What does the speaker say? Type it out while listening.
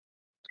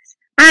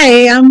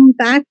Hi, I'm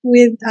back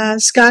with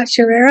Scott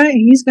Schara, and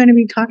he's going to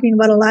be talking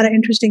about a lot of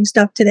interesting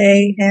stuff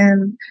today.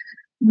 And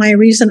my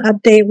recent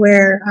update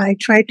where I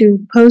tried to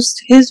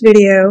post his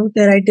video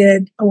that I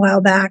did a while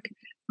back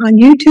on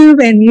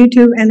YouTube, and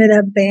YouTube ended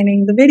up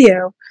banning the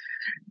video,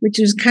 which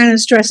is kind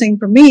of stressing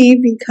for me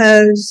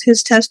because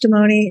his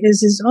testimony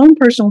is his own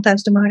personal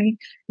testimony,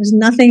 has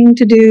nothing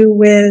to do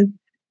with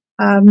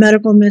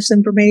medical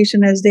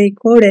misinformation as they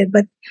quoted.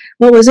 But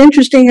what was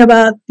interesting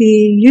about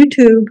the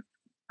YouTube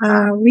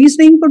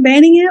reasoning for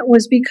banning it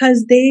was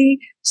because they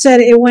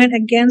said it went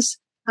against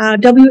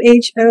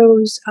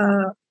WHO's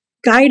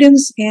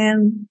guidance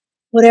and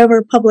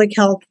whatever public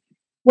health.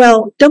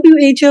 Well,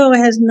 WHO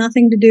has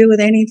nothing to do with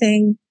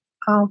anything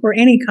for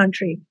any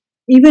country.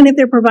 Even if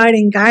they're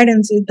providing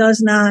guidance, it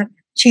does not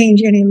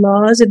change any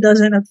laws. It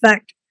doesn't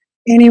affect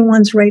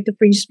anyone's right to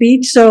free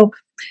speech. So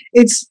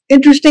it's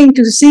interesting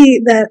to see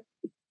that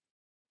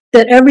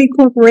every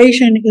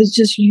corporation is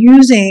just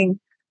using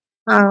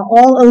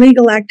all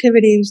illegal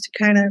activities to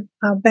kind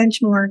of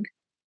benchmark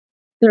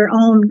their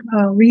own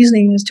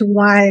reasoning as to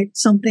why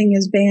something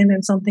is banned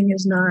and something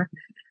is not.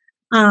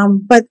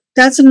 But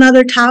that's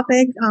another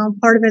topic.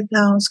 Part of it,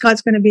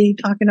 Scott's going to be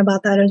talking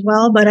about that as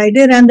well. But I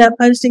did end up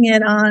posting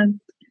it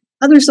on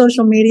other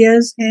social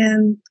medias,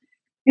 and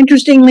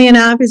interestingly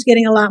enough, it's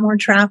getting a lot more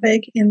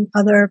traffic in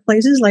other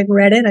places like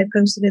Reddit. I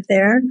posted it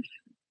there.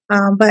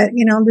 But,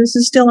 this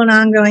is still an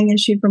ongoing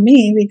issue for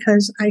me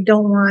because I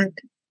don't want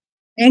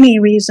any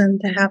reason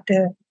to have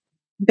to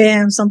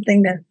ban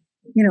something that,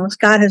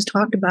 Scott has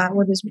talked about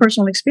with his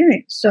personal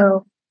experience.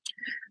 So,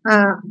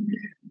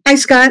 hi,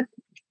 Scott.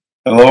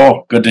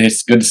 Hello. Good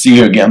to see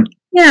you again.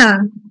 Yeah.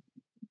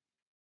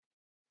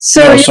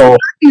 So,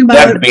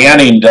 that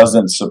banning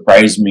doesn't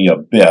surprise me a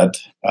bit.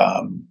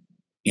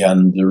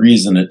 And the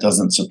reason it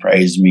doesn't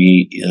surprise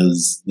me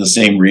is the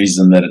same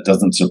reason that it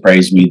doesn't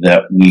surprise me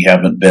that we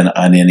haven't been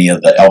on any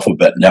of the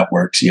alphabet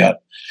networks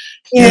yet.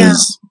 Yeah.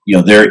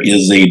 There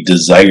is a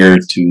desire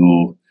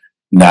to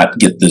not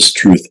get this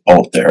truth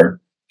out there.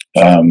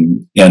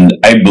 And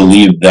I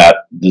believe that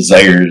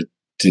desire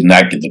to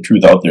not get the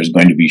truth out there is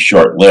going to be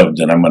short-lived,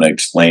 and I'm going to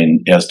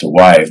explain as to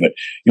why. But,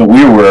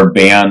 we were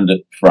banned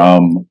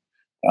from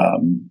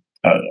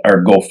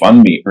our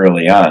GoFundMe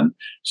early on.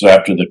 So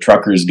after the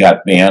truckers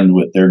got banned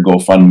with their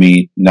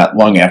GoFundMe, not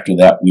long after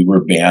that, we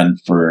were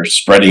banned for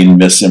spreading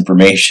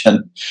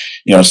misinformation.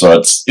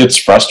 So it's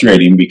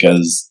frustrating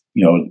because,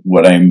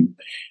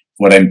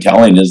 what I'm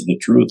telling is the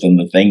truth, and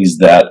the things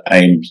that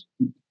I'm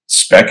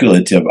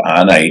speculative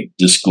on, I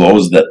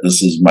disclose that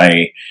this is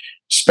my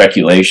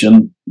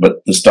speculation, but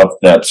the stuff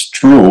that's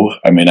true,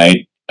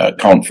 I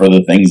account for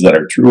the things that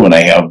are true, and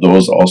I have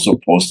those also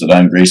posted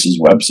on Grace's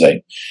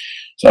website.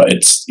 So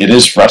it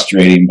is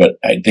frustrating, but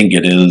I think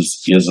it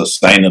is a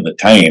sign of the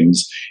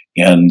times,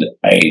 and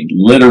I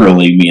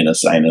literally mean a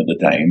sign of the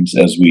times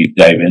as we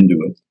dive into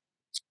it.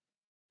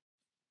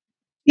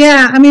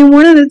 Yeah,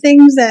 one of the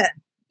things that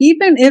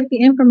even if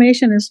the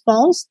information is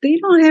false, they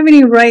don't have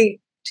any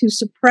right to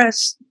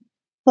suppress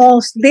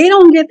false. They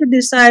don't get to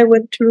decide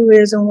what true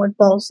is and what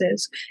false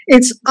is.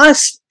 It's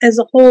us as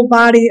a whole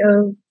body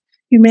of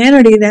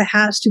humanity that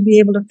has to be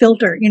able to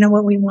filter,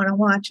 what we want to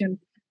watch and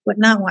what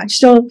not watch.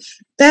 So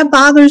that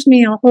bothers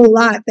me a whole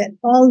lot, that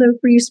all the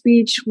free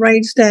speech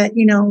rights that,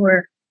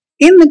 were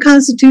in the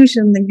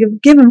Constitution that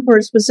given for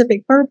a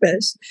specific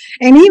purpose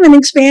and even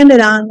expanded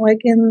on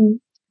like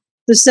in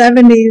the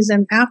 70s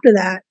and after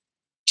that,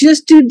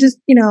 just to just,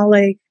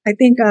 I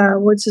think,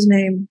 what's his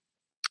name?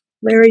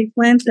 Larry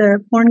Flint,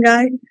 the porn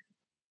guy.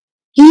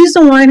 He's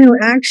the one who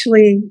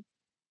actually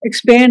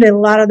expanded a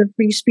lot of the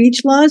free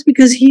speech laws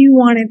because he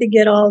wanted to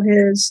get all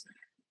his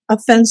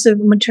offensive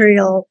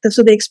material.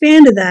 So they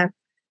expanded that.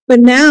 But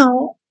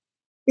now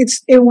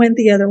it went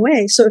the other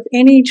way. So if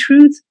any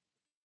truth,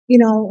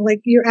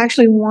 like you're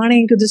actually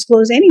wanting to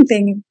disclose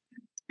anything,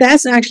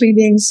 that's actually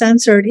being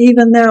censored,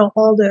 even though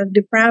all the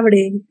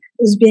depravity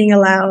is being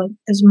allowed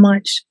as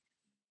much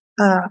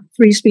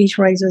free speech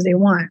rights as they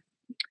want.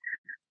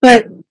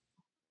 But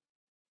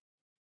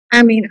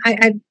I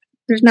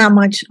there's not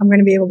much I'm going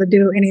to be able to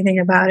do anything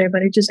about it,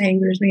 but it just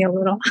angers me a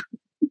little.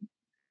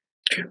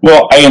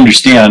 Well, I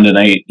understand,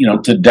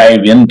 and to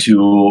dive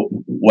into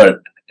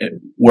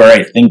where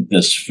I think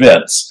this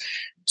fits.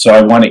 So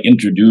I want to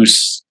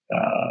introduce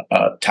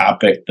a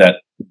topic that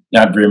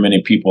not very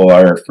many people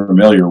are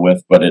familiar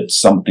with, but it's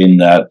something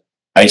that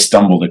I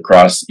stumbled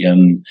across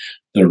in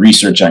the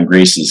research on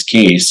Grace's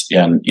case,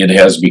 and it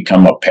has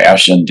become a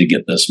passion to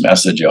get this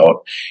message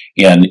out,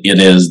 and it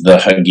is the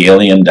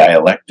Hegelian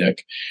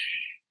Dialectic.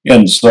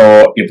 And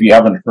so if you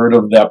haven't heard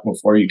of that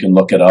before, you can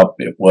look it up.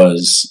 It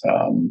was,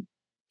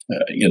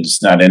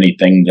 it's not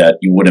anything that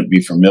you wouldn't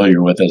be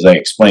familiar with as I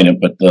explain it,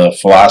 but the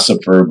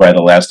philosopher by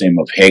the last name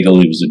of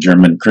Hegel, he was a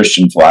German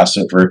Christian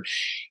philosopher.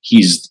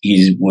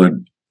 He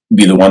would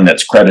be the one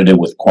that's credited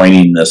with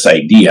coining this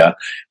idea,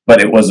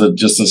 but it was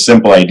just a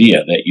simple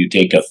idea that you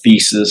take a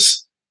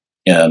thesis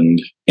and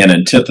an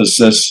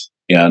antithesis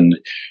and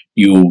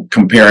you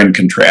compare and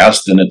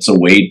contrast, and it's a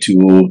way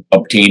to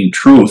obtain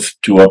truth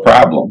to a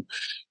problem.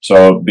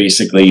 So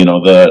basically,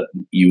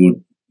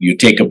 you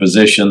take a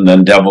position,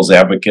 then devil's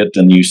advocate,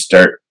 and you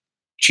start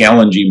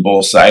challenging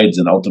both sides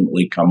and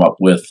ultimately come up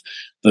with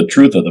the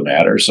truth of the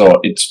matter. So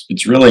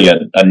it's really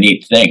a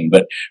neat thing.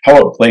 But how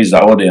it plays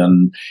out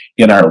in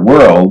our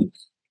world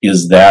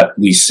is that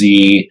we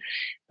see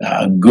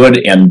good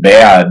and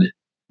bad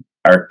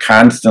are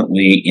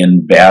constantly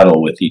in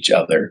battle with each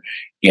other.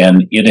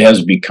 And it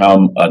has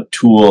become a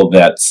tool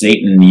that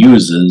Satan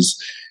uses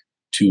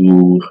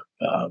to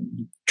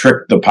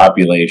trick the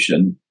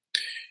population.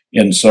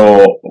 And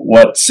so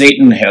what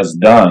Satan has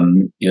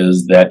done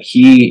is that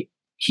he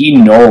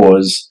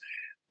knows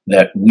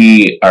that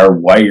we are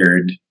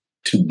wired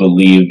to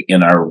believe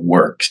in our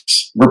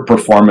works. We're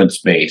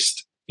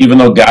performance-based. Even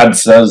though God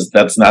says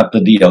that's not the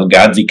deal,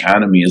 God's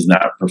economy is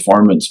not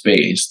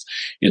performance-based.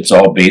 It's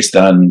all based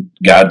on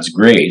God's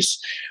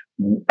grace.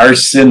 Our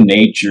sin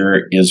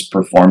nature is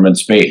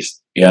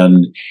performance-based,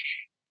 and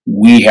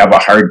we have a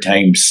hard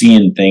time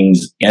seeing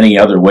things any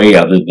other way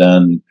other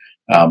than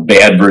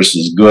bad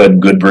versus good,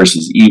 good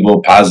versus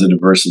evil, positive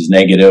versus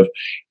negative,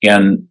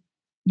 and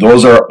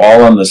those are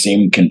all on the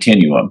same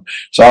continuum.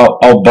 So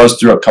I'll buzz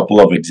through a couple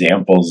of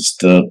examples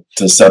to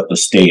set the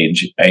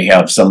stage. I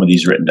have some of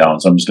these written down,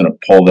 so I'm just going to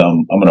pull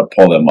them. I'm going to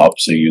pull them up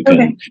so you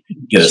can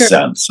get a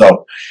sense.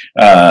 So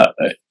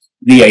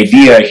the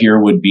idea here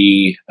would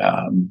be,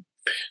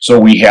 so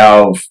we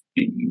have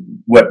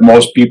what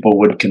most people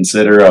would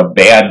consider a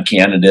bad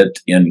candidate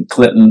in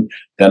Clinton.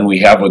 Then we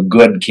have a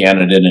good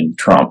candidate in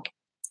Trump.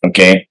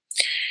 Okay.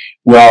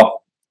 Well,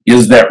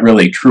 is that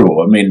really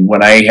true? I mean,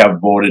 when I have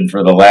voted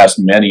for the last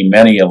many,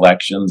 many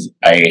elections,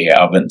 I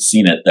haven't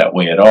seen it that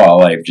way at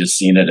all. I've just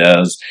seen it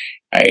as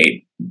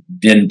I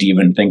didn't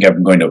even think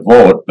I'm going to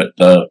vote, but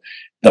the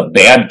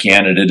bad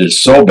candidate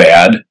is so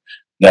bad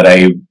that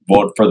I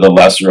vote for the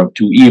lesser of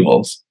two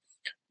evils.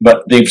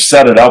 But they've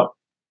set it up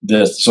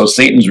so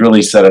Satan's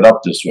really set it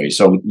up this way.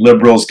 So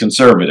liberals,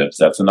 conservatives,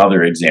 that's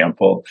another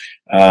example.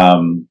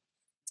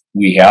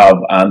 We have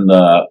on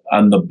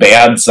the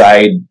bad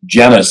side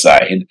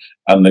genocide,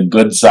 on the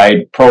good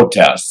side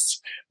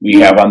protests. We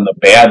have on the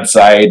bad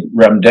side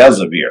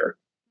remdesivir,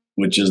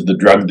 which is the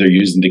drug they're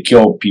using to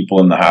kill people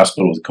in the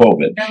hospital with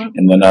COVID.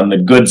 And then on the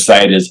good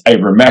side is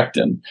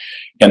ivermectin.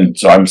 And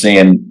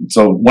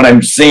so when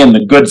I'm saying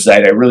the good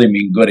side, I really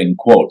mean good in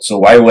quotes. So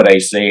why would I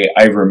say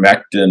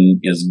ivermectin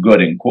is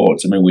good in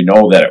quotes? I mean, we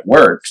know that it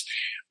works,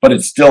 but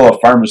it's still a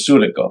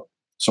pharmaceutical.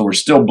 So we're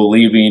still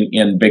believing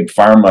in big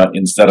pharma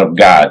instead of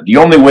God. The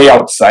only way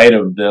outside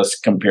of this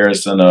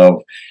comparison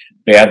of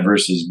bad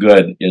versus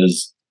good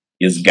is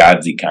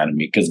God's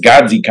economy, because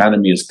God's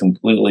economy is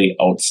completely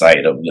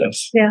outside of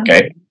this. Yeah.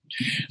 Okay.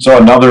 So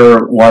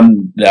another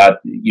one that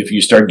if you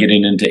start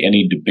getting into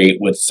any debate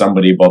with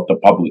somebody about the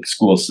public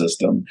school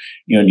system,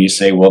 and you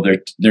say, well,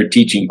 they're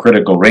teaching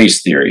critical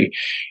race theory,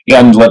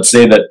 and let's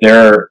say that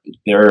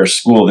their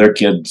school, their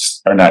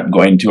kids are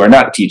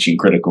not teaching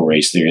critical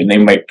race theory, and they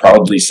might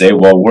proudly say,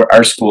 well,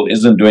 our school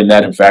isn't doing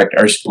that. In fact,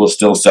 our school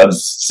still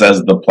says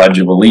the Pledge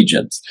of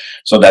Allegiance.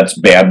 So that's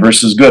bad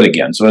versus good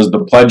again. So is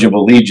the Pledge of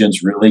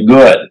Allegiance really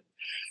good?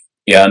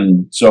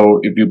 And so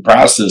if you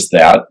process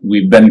that,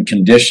 we've been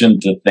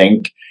conditioned to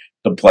think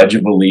the Pledge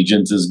of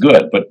Allegiance is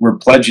good, but we're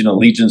pledging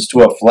allegiance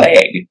to a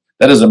flag.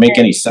 That doesn't make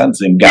any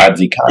sense in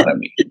God's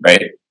economy,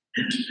 right?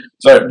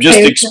 So I'm just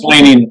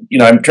explaining,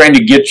 I'm trying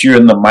to get you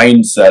in the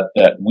mindset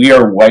that we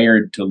are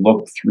wired to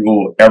look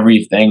through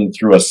everything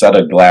through a set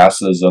of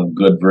glasses of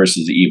good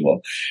versus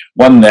evil.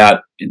 One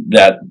that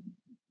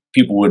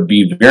people would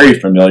be very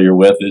familiar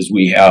with is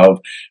we have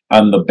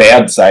on the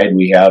bad side,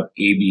 we have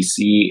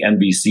ABC,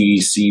 NBC,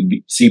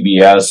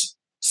 CBS,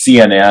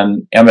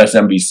 CNN,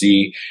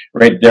 MSNBC,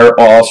 right? They're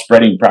all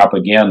spreading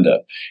propaganda.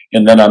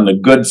 And then on the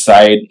good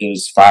side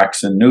is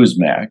Fox and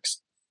Newsmax.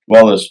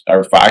 Well,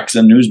 are Fox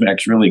and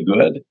Newsmax really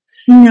good?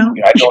 No.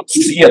 I don't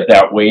see it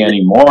that way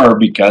anymore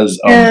because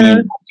of being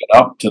broken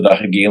up to the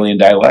Hegelian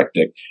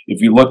dialectic.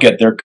 If you look at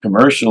their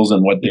commercials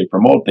and what they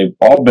promote, they've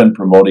all been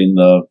promoting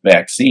the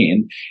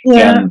vaccine,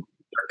 and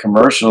their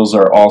commercials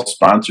are all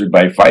sponsored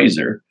by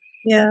Pfizer.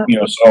 Yeah.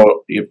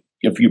 So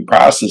if you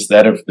process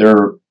that, if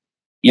they're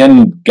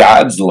in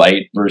God's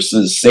light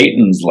versus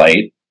Satan's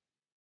light,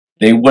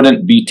 they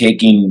wouldn't be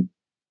taking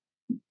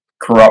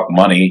corrupt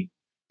money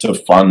to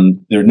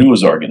fund their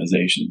news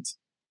organizations.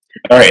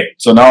 All right,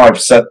 so now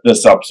I've set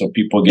this up so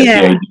people get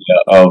the idea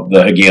of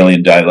the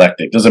Hegelian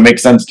dialectic. Does it make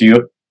sense to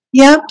you?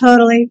 Yeah,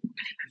 totally.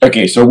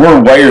 Okay, so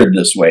we're wired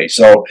this way.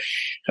 So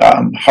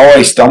how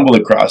I stumbled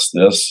across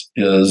this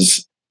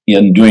is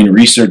in doing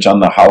research on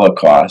the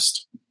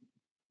Holocaust.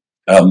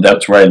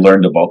 That's where I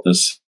learned about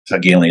this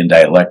Hegelian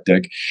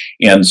dialectic.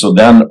 And so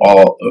then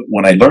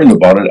when I learned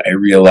about it, I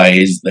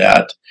realized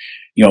that,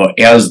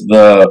 as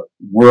the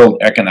World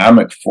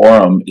Economic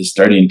Forum is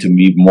starting to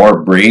be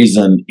more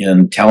brazen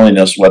in telling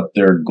us what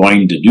they're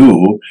going to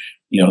do,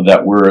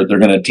 that they're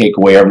going to take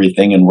away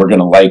everything and we're going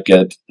to like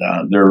it.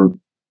 They're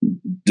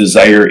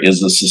desire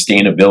is a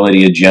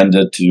sustainability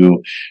agenda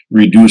to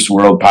reduce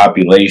world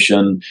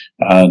population,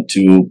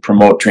 to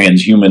promote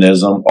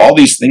transhumanism. All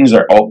these things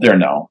are out there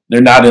now.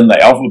 They're not in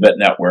the alphabet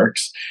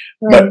networks,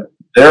 Right. but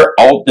they're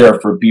out there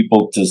for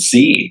people to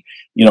see.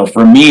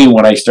 For me,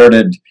 when I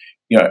started,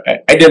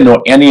 I didn't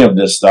know any of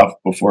this stuff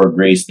before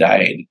Grace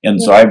died. And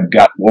so I've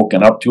got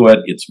woken up to it.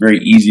 It's very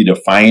easy to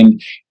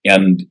find.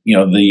 And,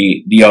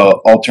 the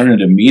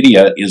alternative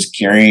media is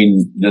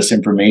carrying this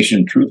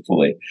information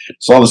truthfully.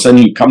 So all of a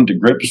sudden you come to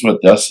grips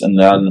with this and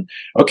then,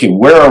 okay,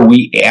 where are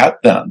we at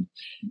then?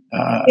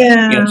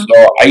 And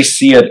so I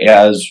see it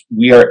as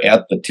we are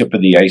at the tip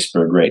of the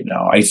iceberg right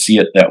now. I see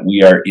it that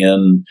we are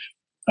in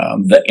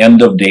the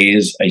end of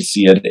days. I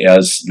see it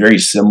as very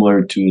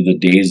similar to the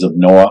days of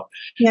Noah.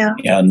 Yeah.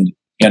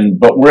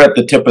 But we're at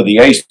the tip of the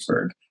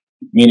iceberg,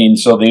 meaning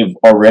so they've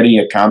already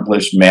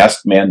accomplished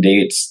mask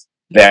mandates,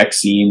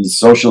 vaccines,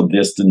 social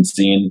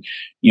distancing,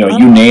 you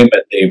name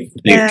it,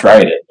 they've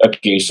tried it.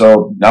 Okay,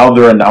 so now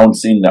they're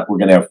announcing that we're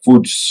going to have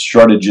food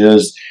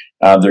shortages.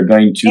 They're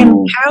going to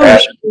and power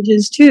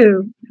shortages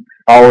too.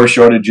 Power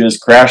shortages,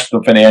 crash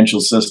the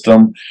financial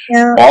system,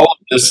 all of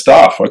this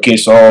stuff. Okay,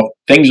 so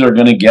things are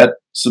going to get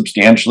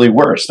substantially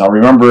worse. Now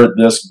remember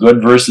this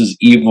good versus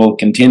evil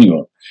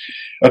continuum.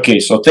 Okay,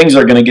 so things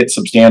are going to get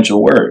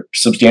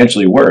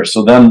substantially worse.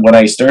 So then when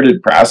I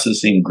started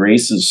processing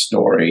Grace's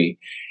story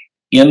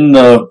in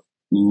the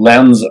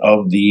lens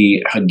of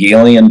the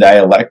Hegelian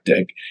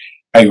dialectic,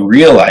 I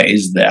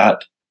realized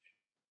that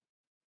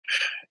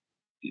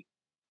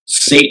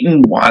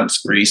Satan wants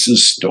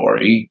Grace's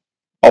story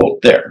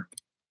out there.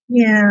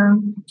 Yeah.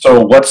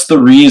 So what's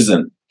the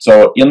reason?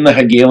 So in the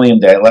Hegelian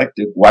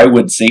dialectic, why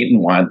would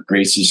Satan want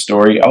Grace's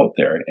story out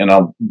there? And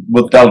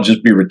that'll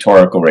just be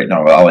rhetorical right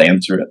now. I'll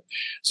answer it.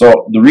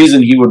 So the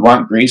reason he would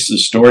want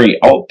Grace's story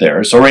out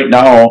there. So right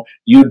now,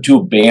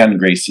 YouTube banned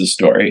Grace's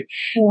story.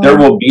 Yeah. There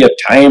will be a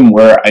time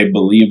where I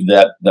believe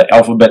that the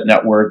alphabet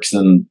networks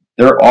and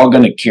they're all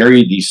going to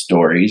carry these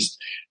stories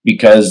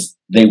because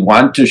they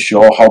want to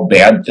show how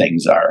bad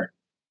things are.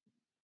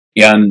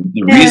 And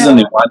the reason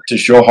they want to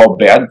show how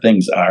bad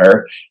things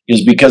are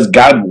is because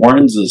God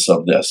warns us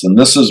of this. And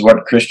this is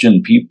what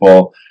Christian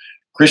people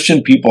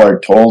are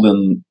told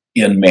in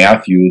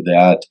Matthew,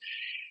 that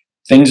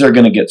things are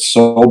going to get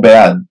so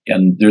bad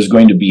and there's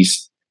going to be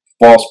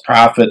false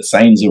prophets,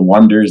 signs and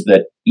wonders,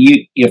 that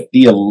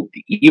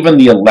even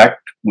the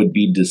elect would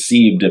be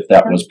deceived if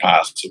that was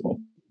possible.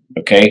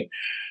 Okay?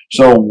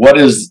 So what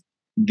is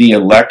the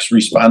elect's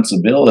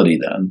responsibility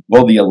then?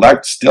 Well, the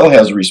elect still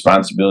has a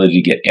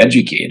responsibility to get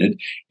educated,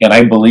 and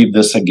I believe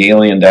this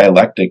Hegelian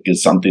dialectic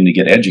is something to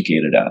get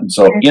educated on.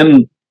 So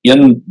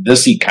in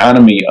this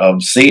economy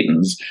of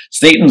Satan's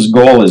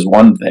goal is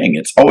one thing.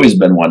 It's always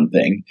been one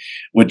thing,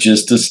 which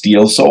is to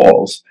steal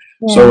souls.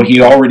 Yeah. So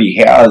he already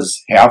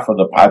has half of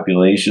the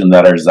population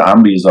that are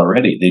zombies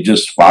already. They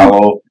just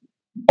follow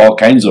all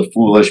kinds of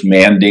foolish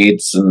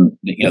mandates, and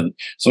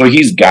so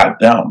he's got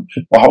them.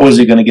 Well, how is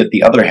he going to get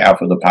the other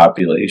half of the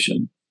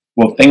population?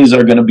 Well, things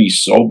are going to be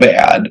so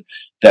bad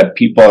that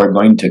people are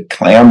going to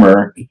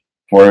clamor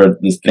for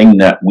the thing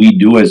that we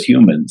do as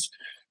humans: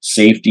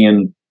 safety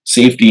and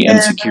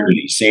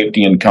security,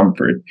 safety and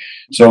comfort.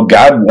 So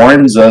God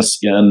warns us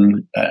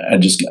in I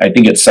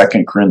think it's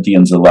 2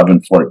 Corinthians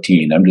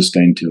 11:14. I'm just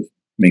going to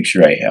make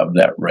sure I have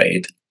that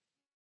right.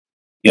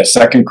 Yeah,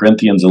 2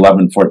 Corinthians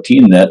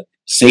 11:14, that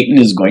Satan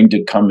is going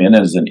to come in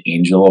as an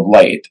angel of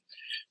light.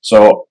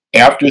 So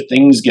after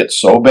things get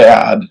so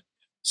bad,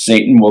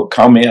 Satan will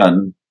come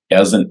in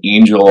as an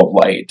angel of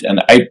light.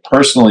 And I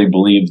personally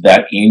believe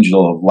that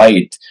angel of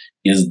light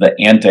is the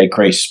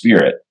Antichrist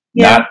spirit.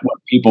 Yeah. Not what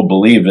people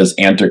believe is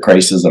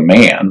Antichrist is a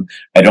man.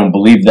 I don't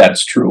believe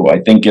that's true. I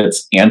think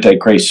it's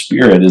Antichrist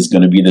spirit is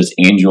going to be this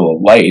angel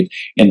of light,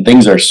 and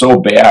things are so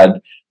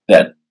bad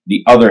that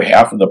the other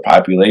half of the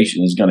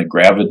population is going to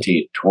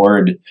gravitate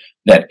toward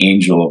that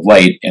angel of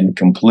light and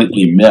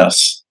completely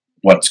miss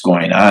what's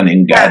going on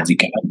in God's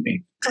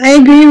economy. I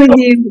agree with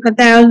you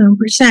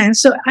 1,000%.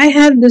 So I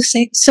had the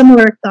same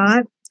similar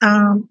thought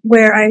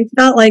where I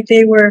felt like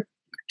they were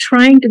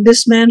trying to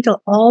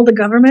dismantle all the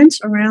governments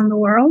around the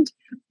world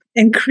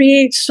and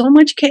create so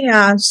much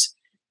chaos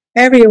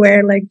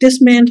everywhere, like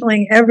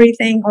dismantling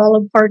everything, all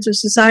of parts of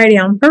society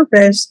on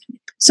purpose.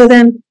 So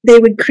then they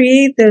would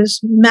create this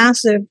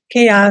massive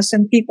chaos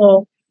and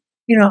people,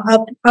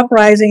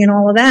 uprising and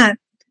all of that,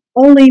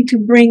 only to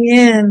bring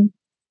in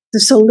the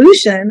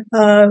solution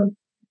of,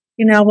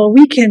 well,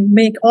 we can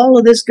make all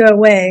of this go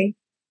away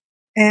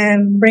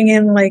and bring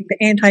in like the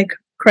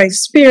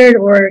Antichrist spirit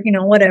or,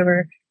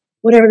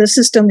 whatever the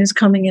system is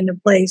coming into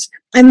place.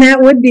 And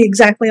that would be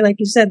exactly like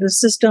you said, the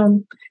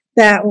system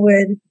that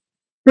would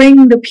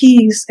bring the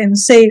peace and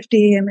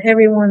safety, and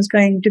everyone's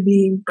going to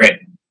be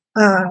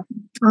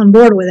on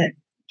board with it.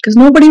 Because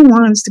nobody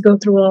wants to go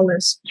through all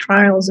this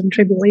trials and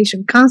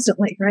tribulation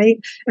constantly, right?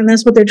 And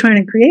that's what they're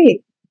trying to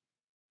create.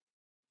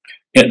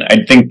 And I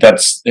think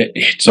that's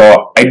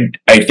so.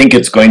 I think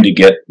it's going to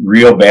get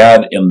real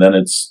bad, and then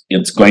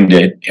it's going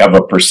to have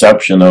a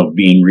perception of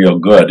being real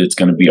good. It's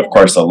going to be, of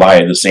course, a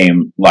lie, the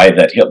same lie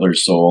that Hitler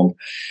sold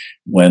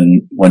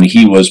when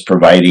he was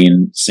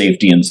providing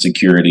safety and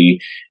security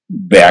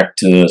back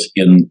to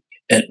in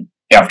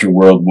after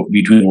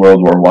between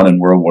World War I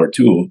and World War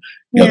II.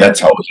 You know,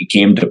 that's how he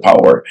came to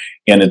power,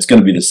 and it's going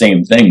to be the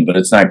same thing, but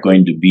it's not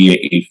going to be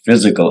a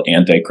physical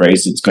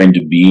Antichrist. It's going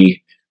to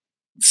be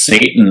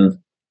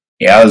Satan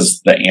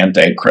as the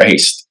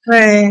Antichrist,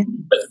 right?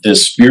 The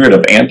spirit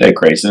of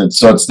Antichrist, and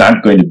so it's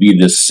not going to be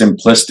this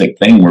simplistic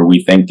thing where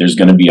we think there's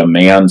going to be a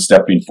man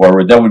stepping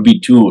forward. That would be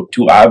too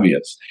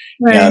obvious,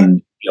 right.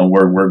 And you know,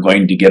 we're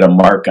going to get a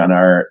mark on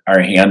our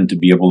hand to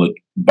be able to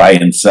buy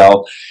and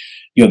sell.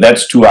 You know,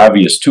 that's too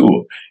obvious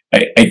too.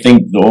 I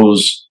think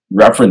those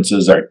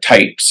references are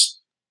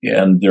types,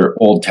 and they're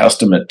Old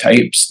Testament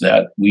types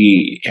that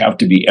we have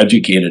to be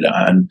educated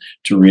on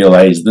to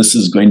realize this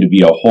is going to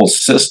be a whole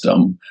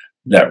system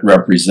that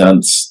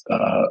represents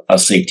a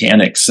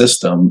satanic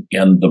system,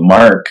 and the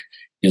mark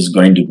is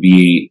going to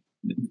be,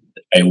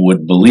 I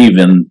would believe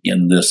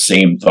in this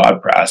same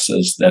thought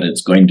process, that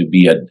it's going to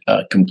be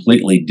a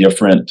completely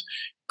different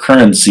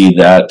currency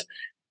that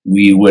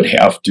we would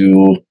have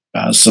to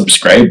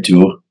subscribe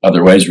to.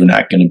 Otherwise, we're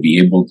not going to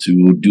be able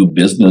to do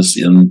business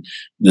in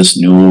this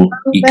new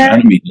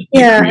economy.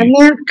 Yeah, and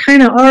that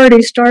kind of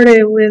already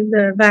started with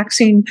the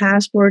vaccine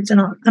passports and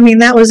all. I mean,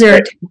 that was their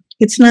attempt.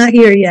 It's not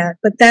here yet,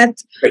 but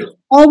that's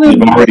all the.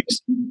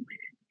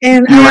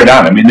 And you're right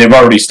on. I mean, they've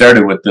already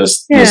started with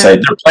this. They're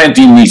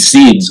planting these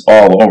seeds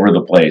all over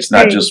the place,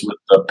 not just with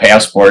the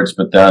passports,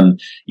 but then,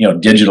 you know,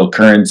 digital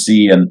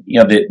currency, and you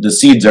know, the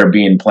seeds are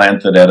being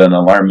planted at an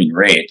alarming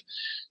rate.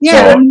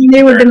 Yeah, so, I mean,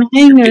 they were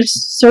denying us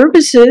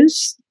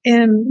services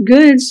and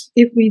goods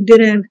if we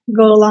didn't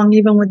go along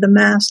even with the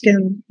mask.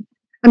 And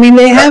I mean,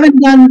 they haven't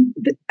done.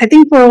 I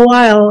think for a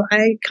while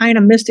I kind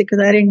of missed it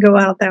because I didn't go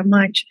out that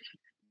much.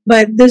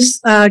 But this,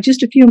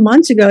 just a few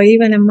months ago,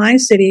 even in my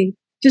city,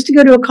 just to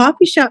go to a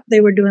coffee shop, they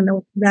were doing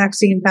the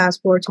vaccine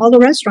passports, all the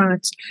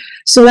restaurants.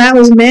 So that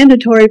was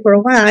mandatory for a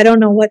while. I don't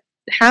know what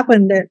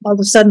happened that all of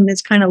a sudden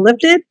it's kind of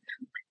lifted,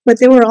 but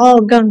they were all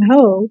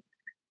gung-ho.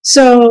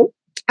 So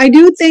I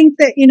do think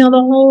that, you know, the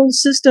whole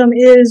system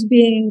is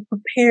being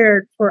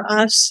prepared for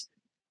us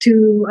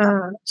to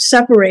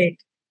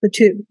separate the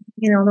two,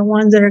 you know, the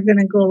ones that are going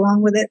to go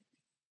along with it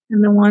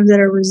and the ones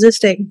that are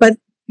resisting. But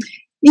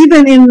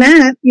even in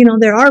that, you know,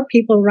 there are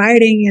people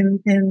rioting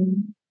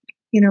and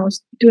you know,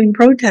 doing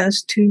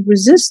protests to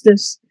resist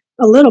this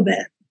a little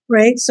bit,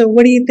 right? So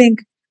what do you think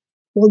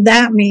will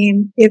that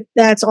mean if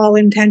that's all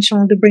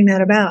intentional to bring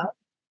that about?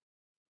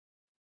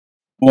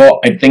 Well,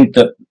 I think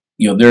that,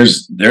 you know,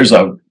 there's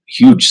a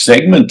huge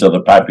segment of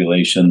the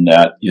population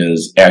that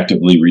is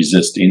actively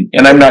resisting.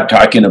 And I'm not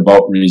talking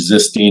about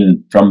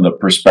resisting from the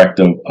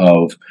perspective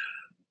of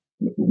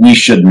we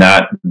should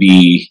not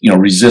be, you know,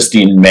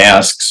 resisting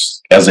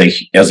masks as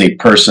a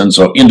person.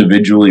 So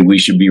individually, we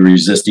should be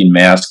resisting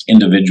masks.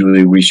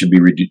 Individually, we should be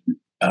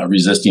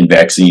resisting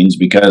vaccines,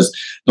 because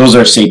those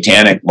are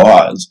satanic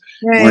laws.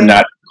 Right. We're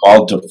not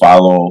called to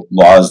follow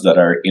laws that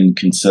are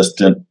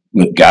inconsistent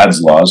with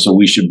God's laws, so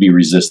we should be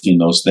resisting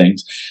those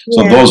things.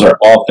 So those are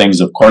all things,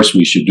 of course,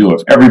 we should do.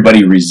 If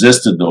everybody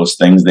resisted those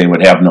things, they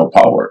would have no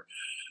power.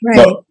 Right.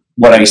 But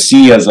what I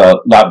see as a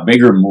lot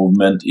bigger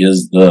movement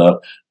is the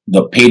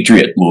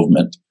patriot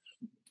movement.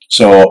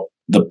 So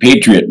the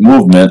patriot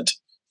movement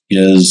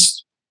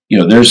is, you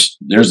know,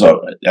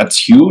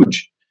 that's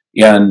huge.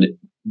 And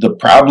the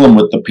problem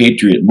with the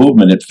patriot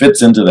movement, it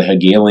fits into the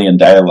Hegelian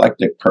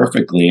dialectic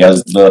perfectly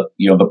as the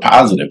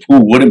positive.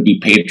 Who wouldn't be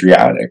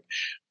patriotic?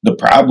 The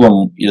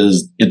problem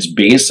is its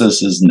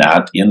basis is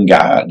not in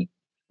God.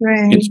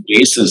 Right. Its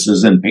basis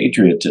is in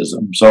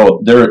patriotism.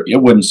 So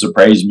it wouldn't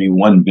surprise me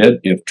one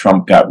bit if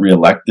Trump got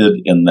reelected,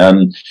 and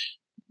then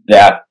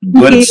that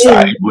good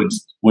side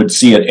would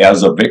see it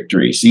as a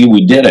victory. See,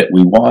 we did it.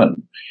 We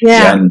won.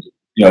 Yeah. And,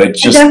 you know,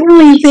 it's just. I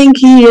definitely think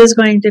he is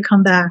going to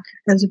come back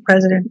as a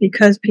president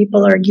because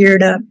people are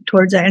geared up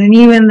towards that. And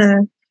even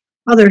the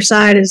other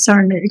side is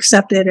starting to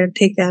accept it and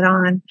take that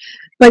on.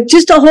 But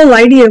just the whole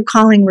idea of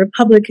calling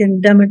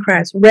Republican,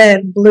 Democrats,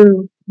 red,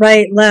 blue,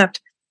 right,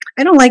 left,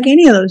 I don't like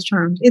any of those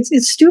terms.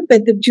 It's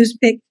stupid to just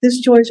pick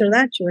this choice or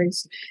that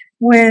choice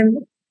when,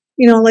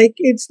 you know, like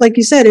it's like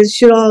you said, it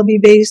should all be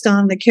based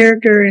on the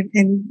character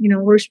and you know,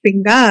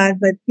 worshiping God.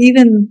 But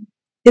even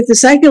if the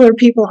secular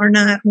people are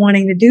not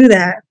wanting to do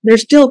that, they're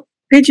still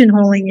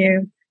pigeonholing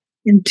you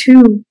in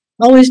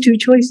always two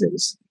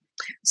choices.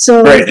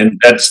 So right, and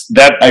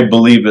that I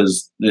believe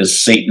is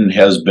Satan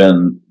has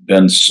been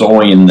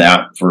sowing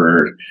that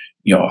for,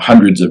 you know,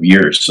 hundreds of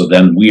years. So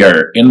then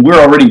we're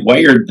already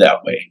wired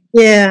that way.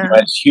 Yeah. You know,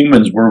 as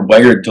humans, we're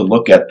wired to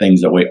look at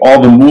things that way.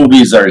 All the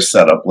movies are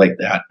set up like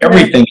that.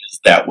 Everything is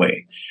that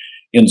way.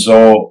 And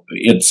so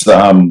it's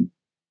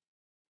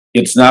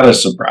not a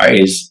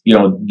surprise, you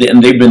know,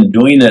 and they've been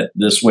doing it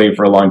this way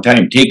for a long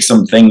time. Take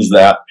some things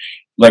that,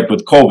 like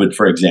with COVID,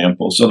 for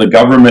example. So the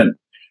government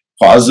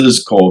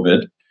causes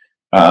COVID.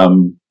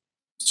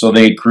 So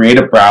they create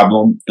a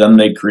problem, then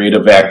they create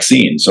a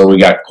vaccine. So we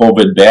got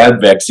COVID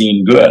bad,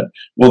 vaccine good.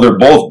 Well, they're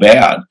both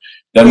bad.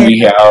 Then we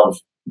have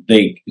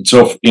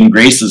so in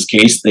Grace's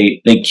case,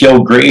 they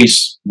kill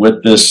Grace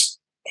with this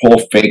whole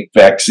fake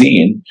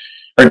vaccine,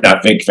 or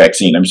not fake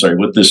vaccine, I'm sorry,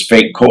 with this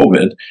fake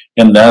COVID.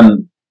 And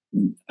then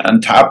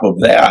on top of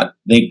that,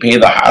 they pay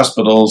the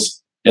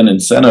hospitals an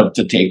incentive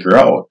to take her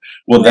out.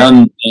 Well,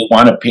 then they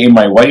want to pay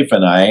my wife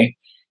and I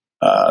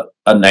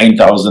a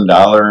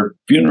 $9,000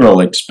 funeral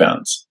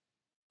expense.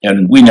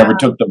 And we never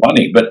took the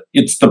money, but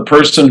it's the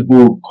person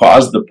who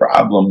caused the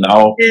problem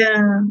now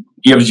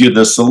gives you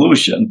the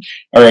solution.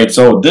 All right,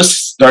 so this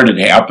started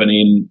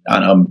happening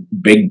on a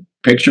big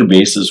picture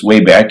basis way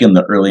back in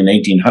the early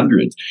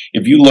 1900s.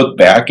 If you look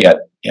back at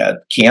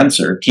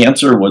cancer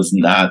was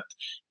not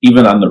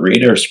even on the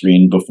radar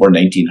screen before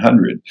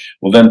 1900.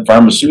 Well, then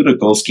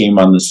pharmaceuticals came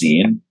on the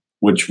scene,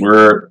 which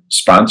were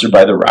sponsored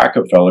by the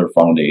Rockefeller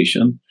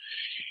Foundation.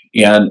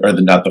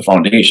 Not the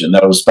foundation,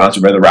 that was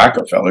sponsored by the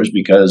Rockefellers,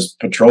 because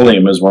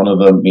petroleum is one of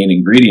the main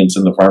ingredients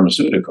in the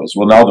pharmaceuticals.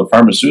 Well, now the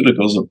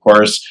pharmaceuticals, of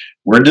course,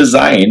 were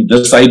designed,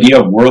 this idea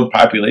of world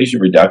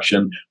population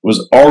reduction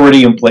was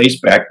already in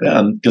place back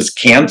then because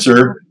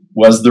cancer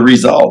was the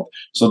result.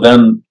 So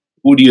then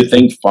who do you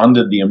think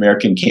funded the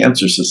American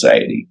Cancer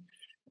Society?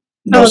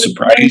 No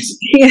surprise,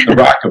 the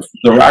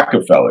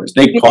Rockefellers.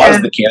 They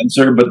caused the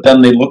cancer, but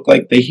then they look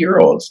like the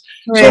heroes.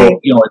 Right. So,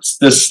 it's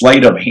this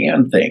sleight of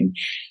hand thing.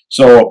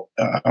 So,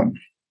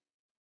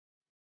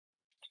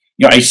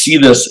 I see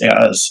this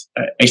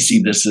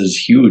as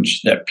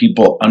huge, that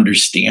people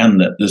understand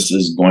that this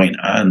is going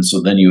on.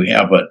 So then you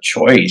have a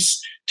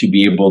choice to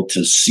be able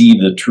to see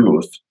the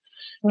truth.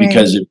 Right.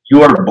 Because if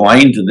you are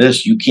blind to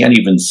this, you can't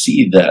even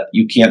see that.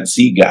 You can't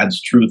see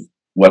God's truth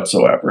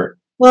whatsoever.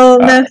 Well,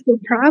 that's the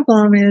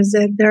problem, is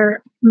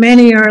that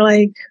many are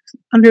like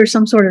under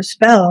some sort of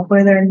spell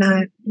where they're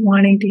not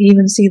wanting to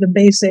even see the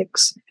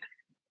basics,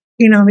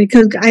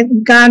 because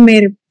God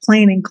made it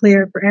plain and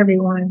clear for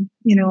everyone,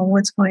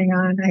 what's going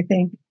on. I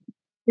think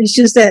it's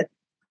just that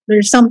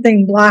there's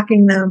something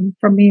blocking them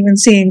from even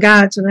seeing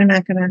God, so they're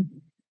not going to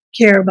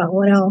care about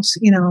what else,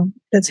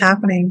 that's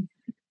happening.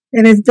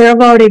 And they've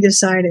already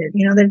decided,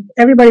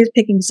 everybody's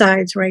picking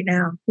sides right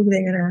now, who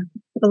they're going to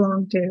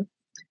belong to.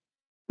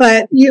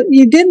 But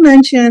you did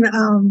mention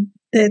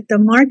that the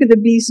mark of the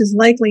beast is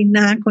likely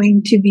not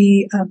going to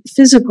be a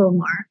physical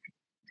mark.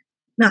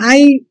 Now,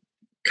 I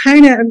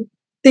kind of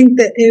think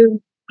that it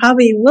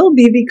probably will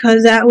be,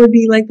 because that would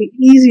be like the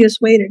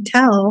easiest way to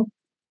tell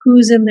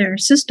who's in their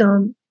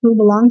system, who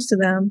belongs to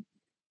them,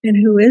 and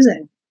who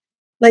isn't.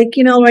 Like,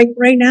 like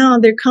right now,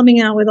 they're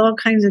coming out with all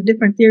kinds of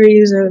different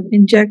theories of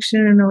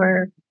injection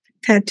or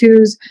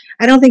tattoos.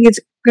 I don't think it's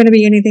going to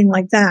be anything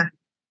like that.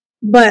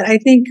 But I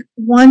think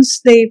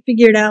once they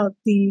figured out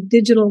the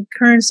digital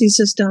currency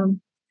system,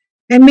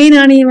 it may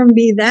not even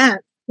be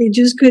that. It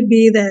just could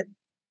be that,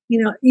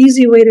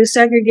 easy way to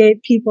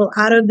segregate people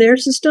out of their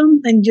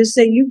system and just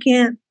say you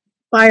can't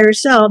buy or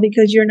sell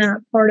because you're not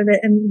part of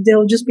it, and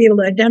they'll just be able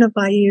to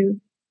identify you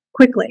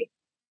quickly,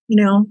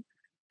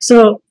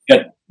 So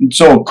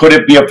So could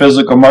it be a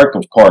physical mark?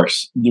 Of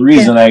course. The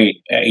reason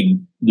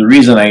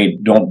I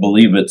don't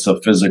believe it's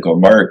a physical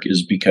mark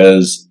is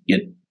because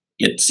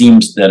it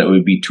seems that it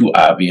would be too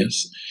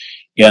obvious,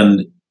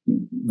 and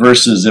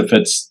versus if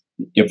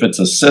it's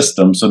a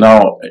system. So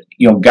now,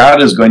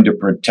 God is going to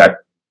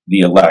protect the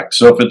elect.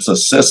 So if it's a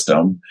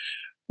system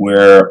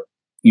where,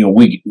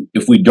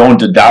 if we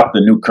don't adopt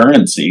the new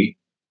currency,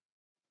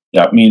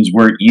 that means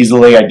we're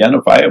easily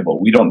identifiable.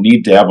 We don't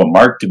need to have a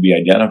mark to be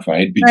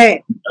identified,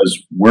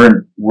 because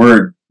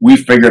we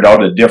figured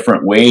out a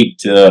different way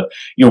to,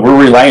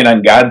 we're relying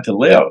on God to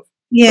live.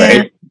 Yeah.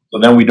 Right? So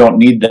then we don't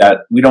need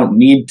that. We don't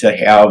need to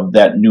have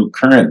that new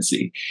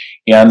currency.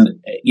 And,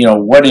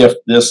 what if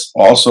this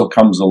also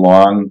comes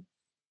along,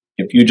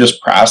 if you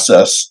just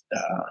process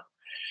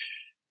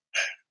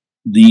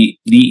the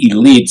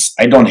elites?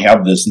 I don't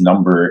have this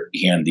number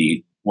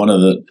handy. One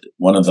of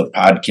the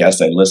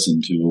podcasts I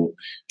listened to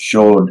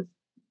showed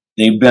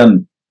they've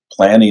been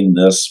planning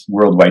this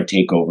worldwide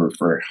takeover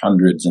for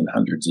hundreds and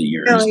hundreds of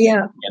years. Oh,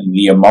 yeah. And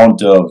the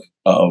amount of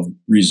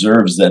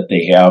reserves that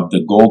they have,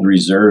 the gold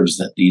reserves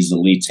that these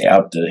elites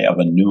have to have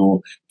a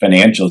new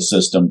financial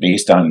system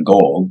based on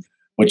gold,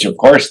 which of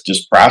course,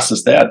 just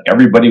process that.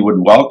 Everybody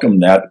would welcome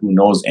that who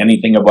knows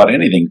anything about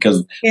anything,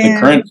 because the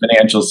current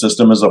financial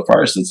system is a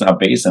farce. It's not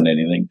based on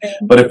anything. Yeah.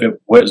 But if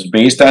it was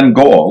based on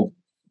gold,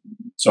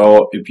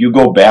 so if you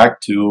go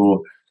back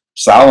to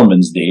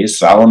Solomon's days,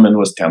 Solomon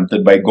was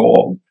tempted by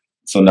gold.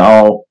 So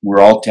now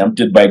we're all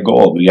tempted by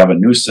gold. We have a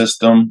new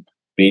system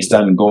based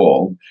on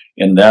gold.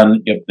 And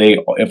then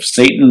if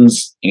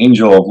Satan's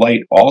angel of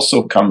light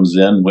also comes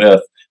in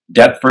with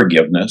debt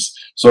forgiveness,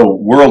 so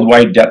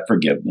worldwide debt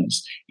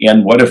forgiveness,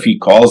 and what if he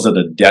calls it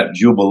a debt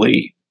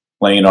jubilee,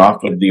 playing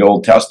off of the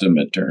Old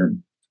Testament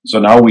term? So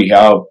now we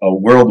have a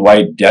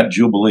worldwide debt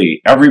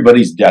jubilee.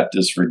 Everybody's debt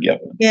is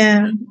forgiven.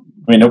 Yeah.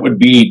 I mean, it would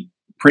be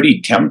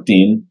pretty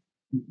tempting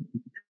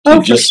to Oh,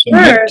 for just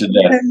submit sure. to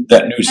Because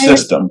that new I,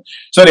 system.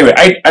 So anyway,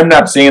 I'm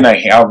not saying I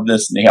have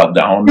this nailed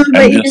down. no, I'm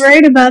but you're just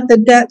right about the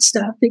debt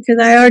stuff because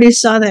I already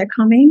saw that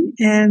coming,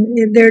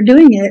 and they're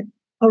doing it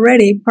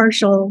already,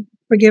 partial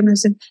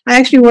forgiveness. And I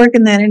actually work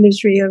in that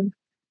industry of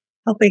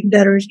helping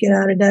debtors get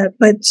out of debt.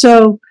 But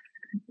so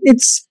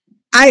it's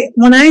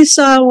when I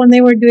saw when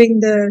they were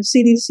doing the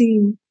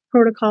CDC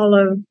protocol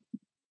of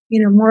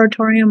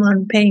moratorium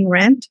on paying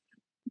rent,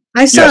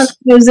 I saw it yes,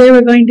 because they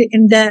were going to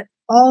indebt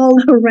all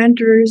the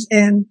renters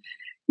and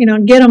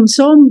get them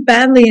so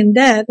badly in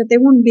debt that they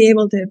wouldn't be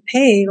able to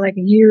pay like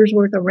a year's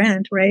worth of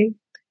rent, right?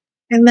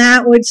 And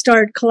that would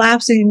start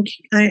collapsing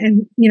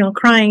and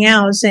crying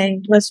out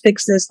saying, let's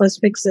fix this,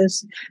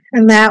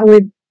 and that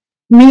would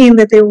mean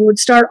that they would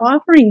start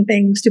offering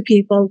things to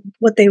people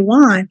what they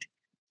want,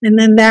 and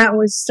then that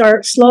would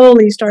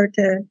slowly start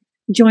to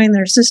join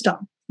their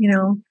system.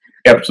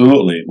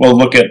 absolutely. Well,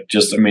 look at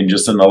just in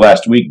the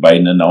last week,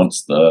 Biden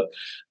announced the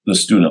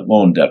student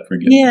loan debt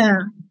forgiveness.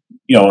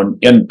 Yeah.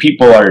 And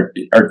people are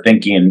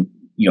thinking,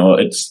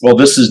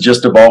 this is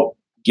just about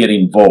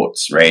getting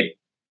votes, right?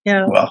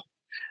 Yeah. Well,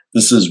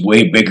 this is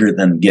way bigger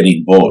than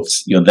getting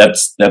votes.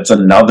 That's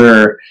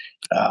another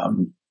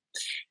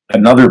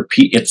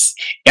it's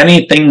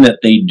anything that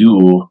they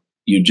do,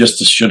 you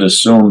just should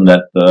assume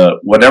that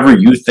whatever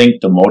you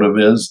think the motive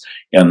is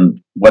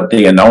and what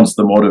they announce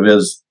the motive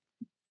is,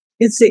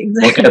 It's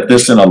exactly. look at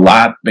this in a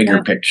lot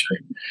bigger picture.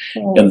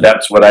 And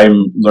that's what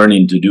I'm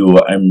learning to do.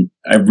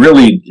 I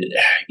really,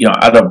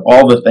 out of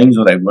all the things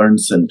that I've learned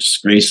since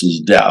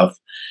Grace's death,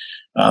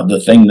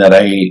 the thing that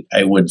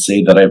I would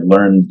say that I've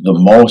learned the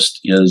most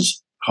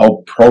is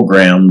how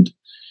programmed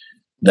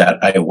that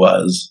I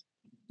was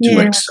to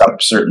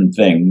accept certain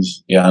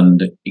things.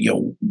 And,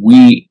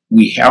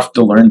 we have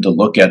to learn to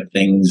look at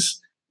things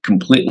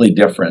completely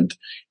different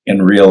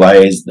and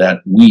realize that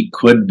we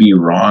could be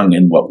wrong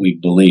in what we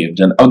believed.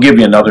 And I'll give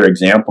you another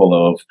example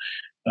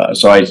of,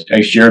 so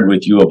I shared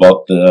with you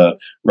about the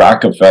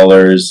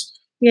Rockefellers.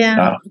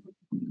 Yeah.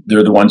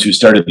 They're the ones who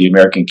started the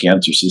American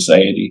Cancer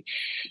Society.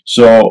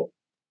 So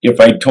if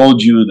I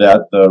told you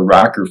that the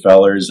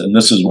Rockefellers, and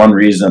this is one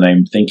reason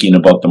I'm thinking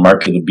about the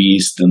mark of the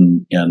beast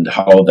and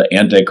how the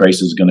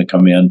Antichrist is going to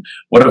come in,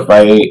 what if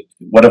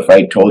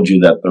I told you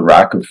that the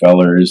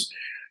Rockefellers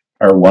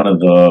are one of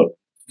the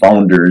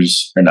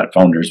founders, or not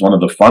founders, one of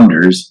the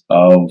funders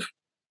of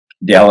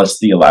Dallas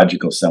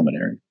Theological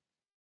Seminary?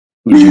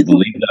 Would you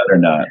believe that or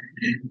not?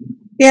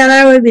 Yeah,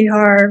 that would be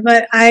hard,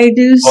 but I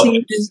do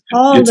see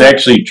it's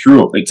actually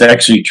true. It's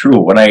actually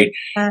true. When I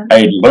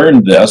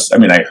learned this,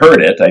 I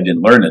heard it, I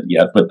didn't learn it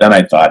yet, but then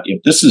I thought,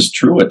 if this is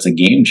true, it's a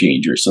game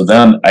changer. So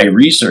then I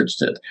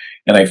researched it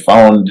and I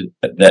found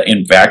that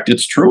in fact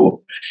it's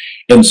true.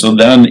 And so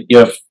then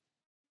if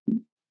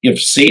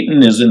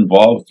Satan is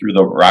involved through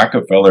the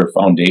Rockefeller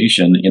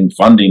Foundation in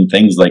funding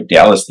things like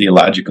Dallas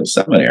Theological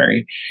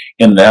Seminary,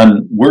 and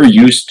then we're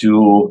used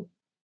to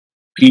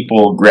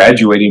people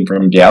graduating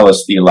from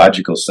Dallas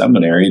Theological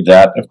Seminary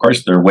that, of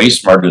course, they're way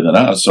smarter than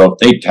us. So if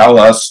they tell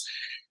us,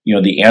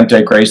 the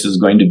Antichrist is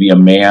going to be a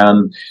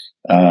man,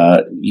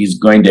 he's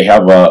going to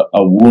have a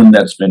wound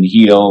that's been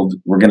healed,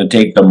 we're going to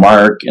take the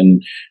mark,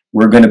 and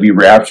we're going to be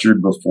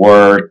raptured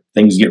before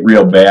things get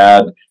real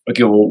bad.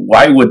 Okay, well,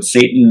 why would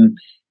Satan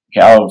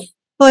have...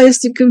 Well, it's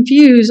to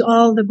confuse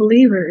all the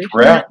believers.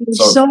 Correct.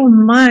 There's so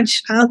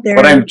much out there.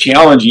 What I'm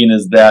challenging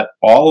is that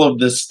all of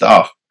this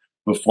stuff,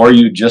 before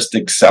you just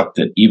accept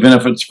it, even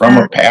if it's from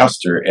a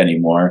pastor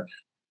anymore,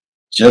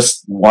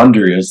 just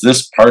wonder, is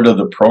this part of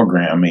the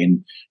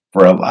programming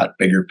for a lot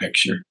bigger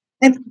picture?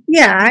 And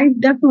I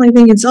definitely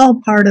think it's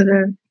all part of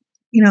the,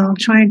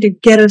 trying to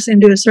get us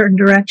into a certain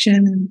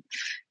direction.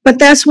 But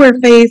that's where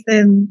faith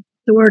and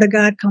the Word of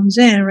God comes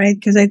in, right?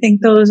 Because I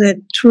think those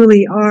that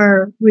truly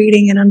are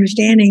reading and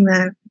understanding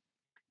that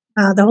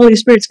the Holy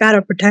Spirit's got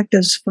to protect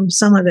us from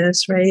some of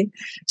this, right?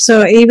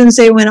 So even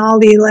say when all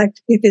the elect,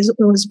 if it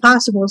was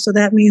possible, so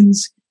that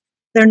means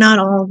they're not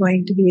all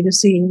going to be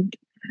deceived.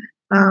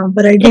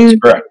 But I do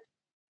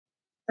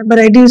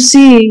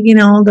see,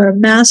 the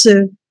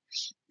massive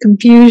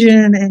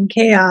confusion and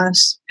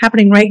chaos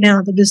happening right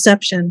now. The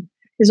deception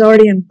is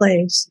already in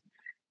place.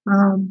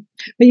 But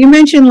you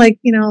mentioned,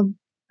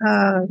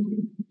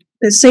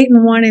 that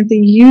Satan wanted to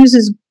use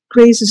his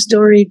Grace's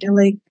story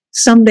to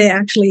someday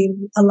actually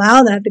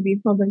allow that to be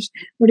published.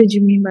 What did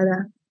you mean by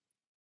that?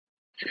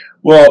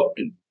 Well,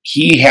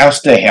 he has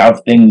to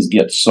have things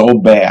get so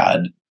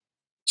bad.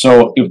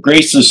 So if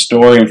Grace's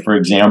story, for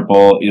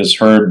example, is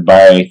heard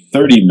by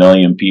 30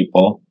 million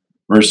people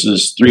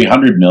versus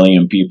 300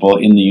 million people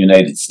in the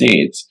United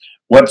States,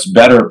 what's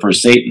better for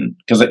Satan?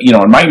 Because,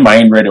 in my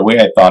mind right away,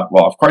 I thought,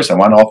 well, of course, I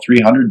want all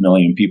 300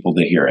 million people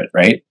to hear it,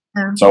 right?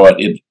 Yeah. So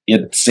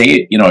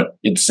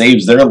it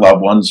saves their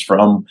loved ones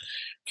from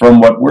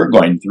what we're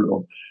going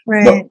through.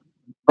 Right. But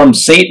from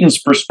Satan's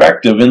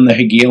perspective in the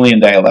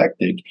Hegelian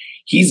dialectic,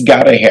 he's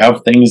got to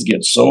have things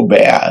get so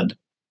bad.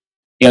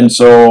 And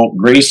so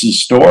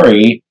Grace's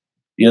story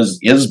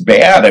is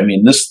bad.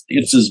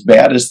 It's as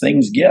bad as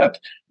things get.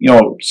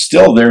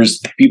 Still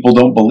there's people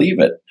don't believe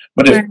it.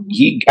 But if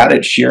he got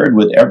it shared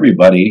with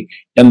everybody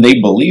and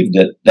they believed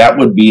it, that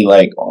would be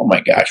like, oh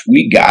my gosh,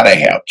 we got to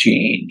have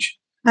change.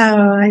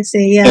 Oh, I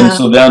see. Yeah. And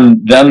so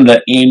then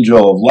the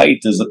angel of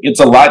light it's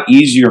a lot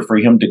easier for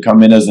him to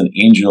come in as an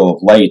angel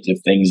of light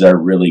if things are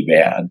really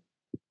bad.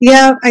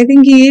 Yeah, I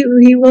think he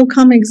will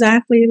come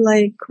exactly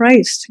like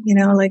Christ,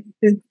 like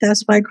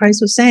that's why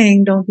Christ was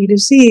saying, don't be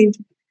deceived.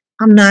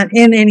 I'm not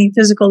in any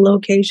physical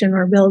location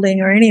or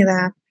building or any of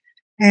that.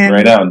 And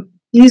right on.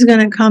 He's going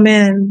to come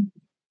in.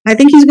 I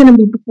think he's going to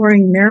be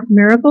performing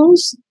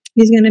miracles.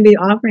 He's going to be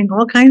offering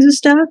all kinds of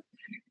stuff.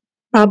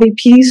 Probably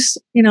peace,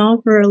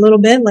 for a little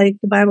bit, like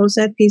the Bible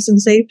said, peace and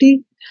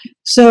safety.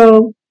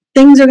 So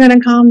things are going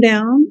to calm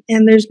down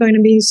and there's going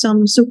to be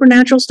some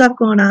supernatural stuff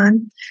going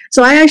on.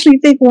 So I actually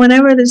think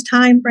whenever this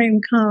time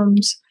frame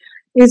comes,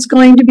 it's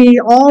going to be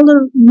all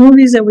the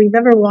movies that we've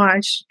ever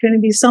watched, going to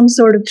be some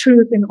sort of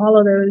truth in all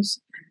of those,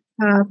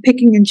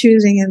 picking and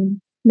choosing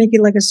and make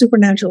it like a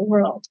supernatural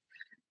world.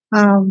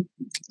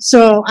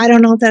 So I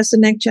don't know if that's the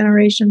next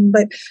generation,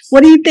 but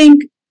what do you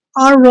think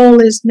our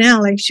role is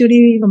now? Like, should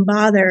you even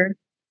bother?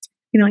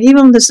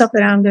 Even the stuff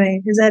that I'm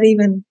doing, is that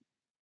even,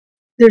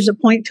 there's a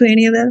point to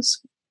any of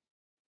this?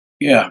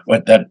 Yeah,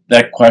 but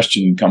that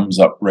question comes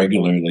up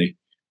regularly.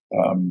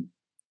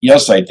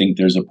 Yes, I think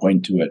there's a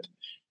point to it.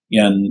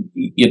 And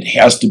it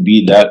has to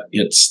be that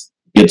it's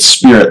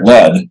spirit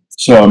led.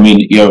 So, I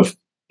mean, if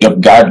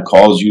God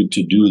calls you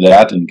to do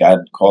that and God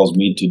calls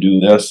me to do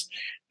this,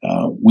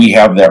 we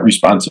have that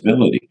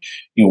responsibility.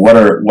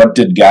 What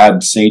did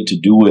God say to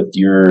do with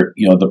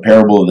the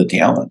parable of the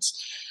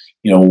talents?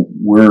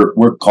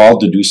 We're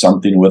called to do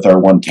something with our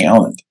one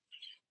talent,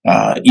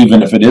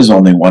 even if it is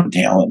only one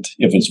talent.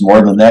 If it's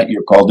more than that,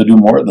 you're called to do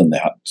more than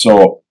that.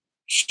 So,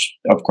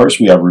 of course,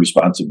 we have a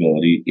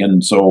responsibility.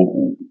 And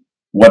so,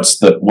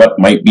 what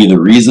might be the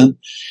reason?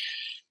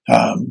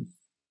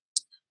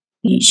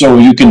 So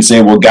you can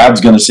say, well,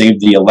 God's going to save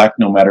the elect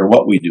no matter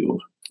what we do.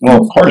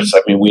 Well, of course,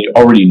 I mean, we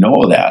already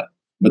know that,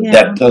 but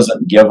that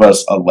doesn't give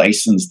us a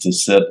license to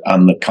sit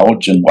on the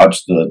couch and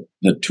watch the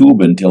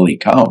tube until he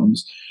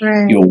comes.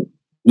 Right.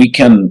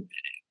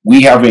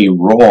 We have a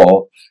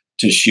role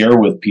to share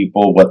with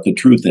people what the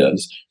truth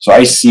is. So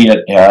I see it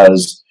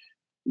as,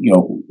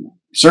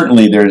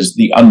 certainly there's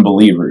the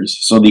unbelievers.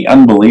 So the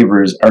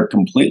unbelievers are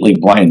completely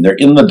blind. They're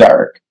in the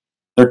dark.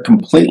 They're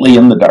completely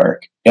in the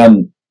dark.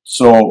 And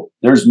so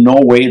there's no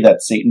way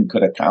that Satan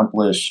could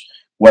accomplish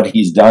what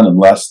he's done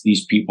unless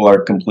these people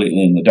are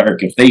completely in the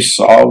dark. If they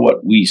saw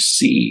what we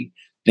see,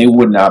 they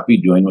would not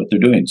be doing what they're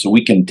doing. So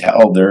we can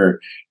tell they're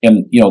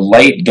in,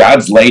 light,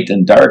 God's light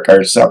and dark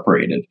are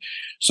separated.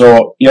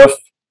 So if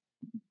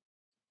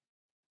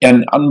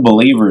an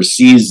unbeliever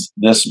sees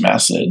this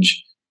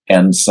message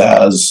and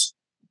says,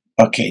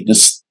 okay,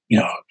 this,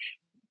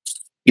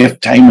 if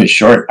time is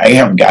short, I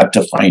have got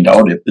to find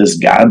out if this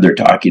God they're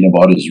talking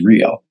about is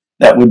real.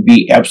 That would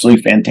be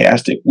absolutely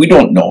fantastic. We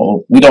don't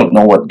know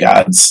what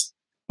God's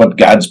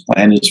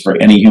plan is for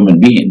any human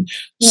being.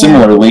 Yeah.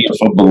 Similarly,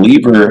 if a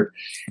believer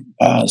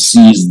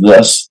sees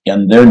this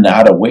and they're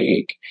not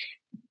awake,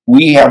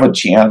 we have a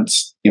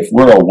chance, if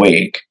we're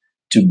awake,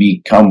 to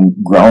become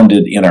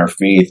grounded in our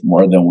faith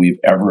more than we've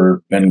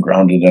ever been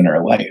grounded in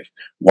our life.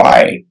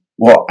 Why?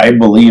 Well, I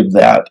believe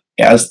that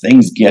as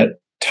things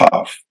get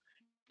tough,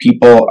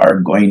 people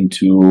are going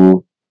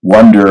to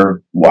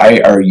wonder, why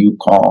are you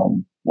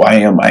calm? Why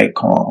am I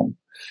calm?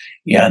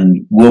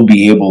 And we'll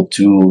be able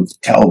to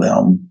tell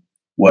them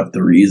what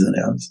the reason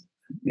is.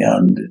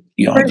 And,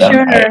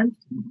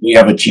 we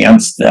have a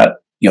chance that,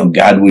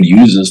 God would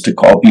use us to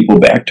call people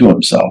back to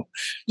himself.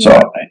 Yeah.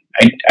 So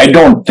I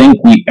don't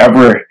think we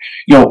ever,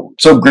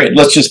 so great.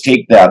 Let's just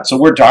take that. So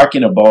we're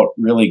talking about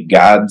really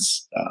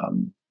God's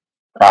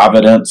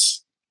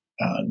providence,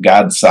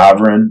 God's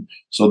sovereign.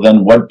 So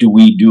then what do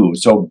we do?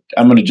 So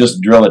I'm going to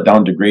just drill it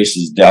down to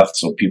Grace's death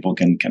so people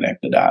can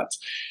connect the dots.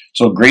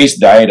 So Grace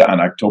died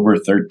on October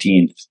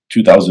 13th,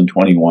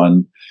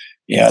 2021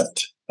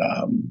 at,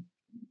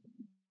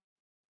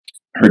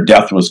 her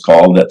death was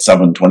called at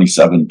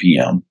 7:27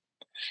 p.m.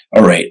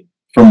 All right.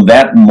 From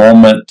that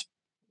moment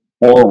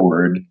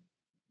forward,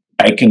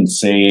 I can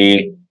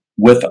say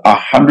with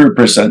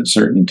 100%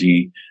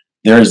 certainty,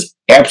 there's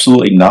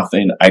absolutely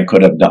nothing I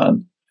could have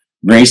done.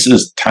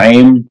 Grace's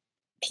time,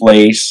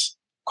 place,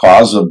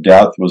 cause of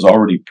death was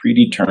already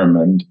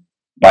predetermined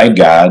by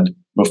God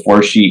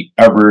before she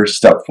ever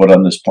stepped foot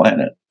on this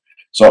planet.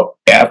 So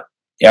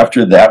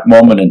after that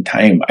moment in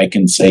time, I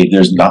can say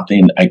there's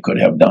nothing I could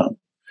have done.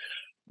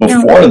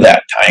 Before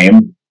that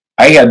time,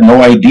 I had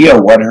no idea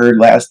what her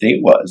last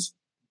date was.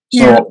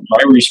 So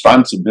my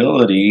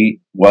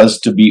responsibility was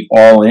to be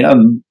all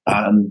in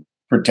on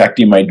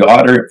protecting my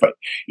daughter.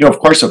 Of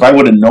course, if I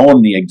would have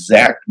known the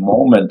exact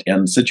moment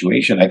and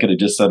situation, I could have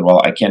just said,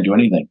 well, I can't do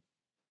anything.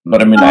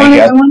 But I mean,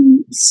 I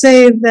want to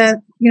say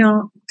that,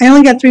 I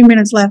only got 3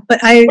 minutes left,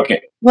 but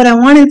what I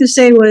wanted to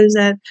say was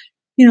that,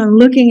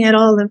 looking at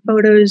all the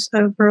photos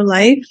of her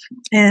life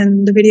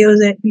and the videos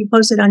that you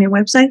posted on your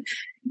website,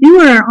 you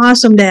were an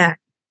awesome dad.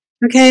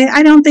 Okay,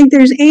 I don't think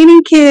there's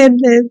any kid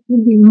that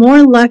would be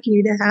more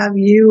lucky to have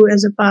you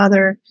as a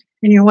father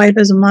and your wife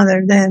as a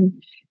mother than,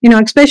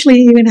 especially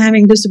even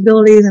having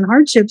disabilities and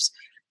hardships.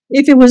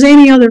 If it was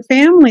any other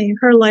family,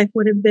 her life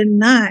would have been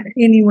not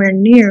anywhere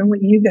near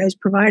what you guys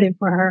provided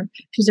for her.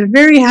 She's a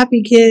very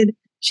happy kid.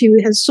 She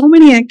has so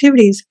many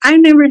activities. I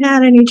never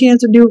had any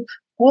chance to do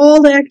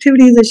all the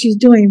activities that she's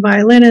doing,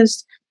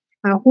 violinist,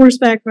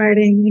 horseback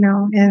riding,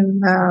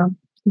 and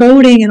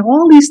boating and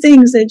all these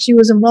things that she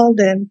was involved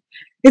in.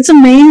 It's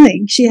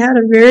amazing. She had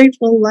a very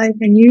full life,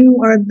 and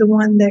you are the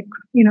one that,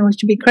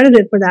 should be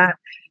credited for that.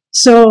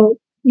 So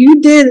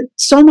you did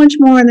so much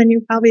more than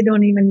you probably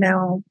don't even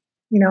know,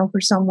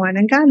 for someone,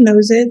 and God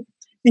knows it.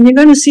 And you're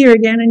going to see her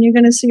again, and you're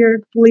going to see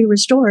her fully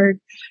restored.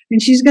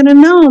 And she's going to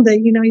know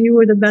that, you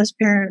were the best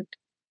parent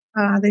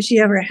that she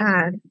ever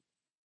had.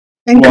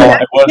 And Well,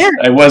 yeah,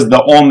 I was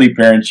the only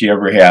parent she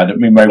ever had. I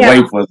mean, my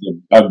yeah. wife was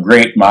a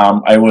great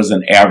mom. I was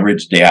an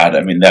average dad.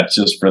 I mean, that's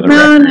just for the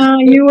No, record. no,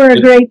 you were a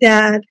great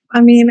dad.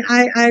 I mean,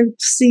 I've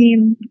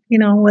seen,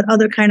 what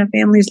other kind of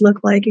families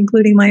look like,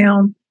 including my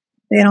own.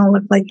 They don't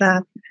look like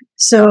that.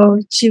 So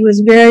she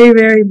was very,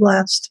 very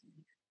blessed.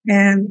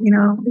 And,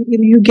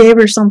 you gave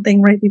her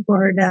something right before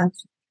her death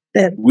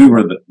that we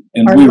were left.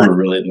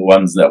 really the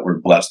ones that were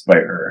blessed by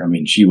her. I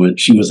mean, she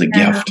was a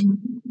gift.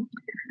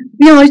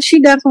 She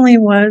definitely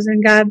was.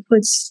 And God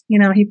puts,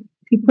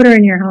 he put her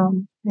in your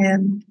home,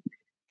 and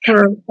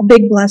for a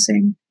big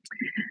blessing.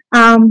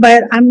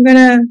 But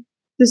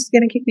this is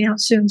gonna kick me out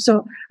soon.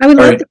 So I would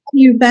love to have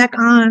you back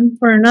on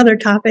for another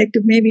topic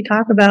to maybe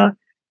talk about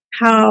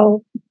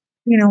how,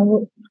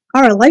 how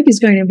our life is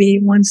going to be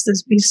once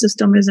this beast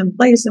system is in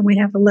place and we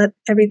have to let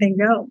everything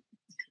go.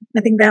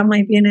 I think that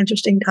might be an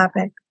interesting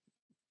topic.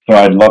 So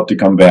I'd love to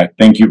come back.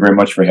 Thank you very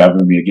much for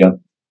having me again.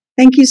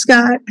 Thank you,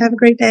 Scott. Have a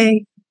great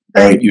day.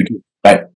 All right, you too. Bye.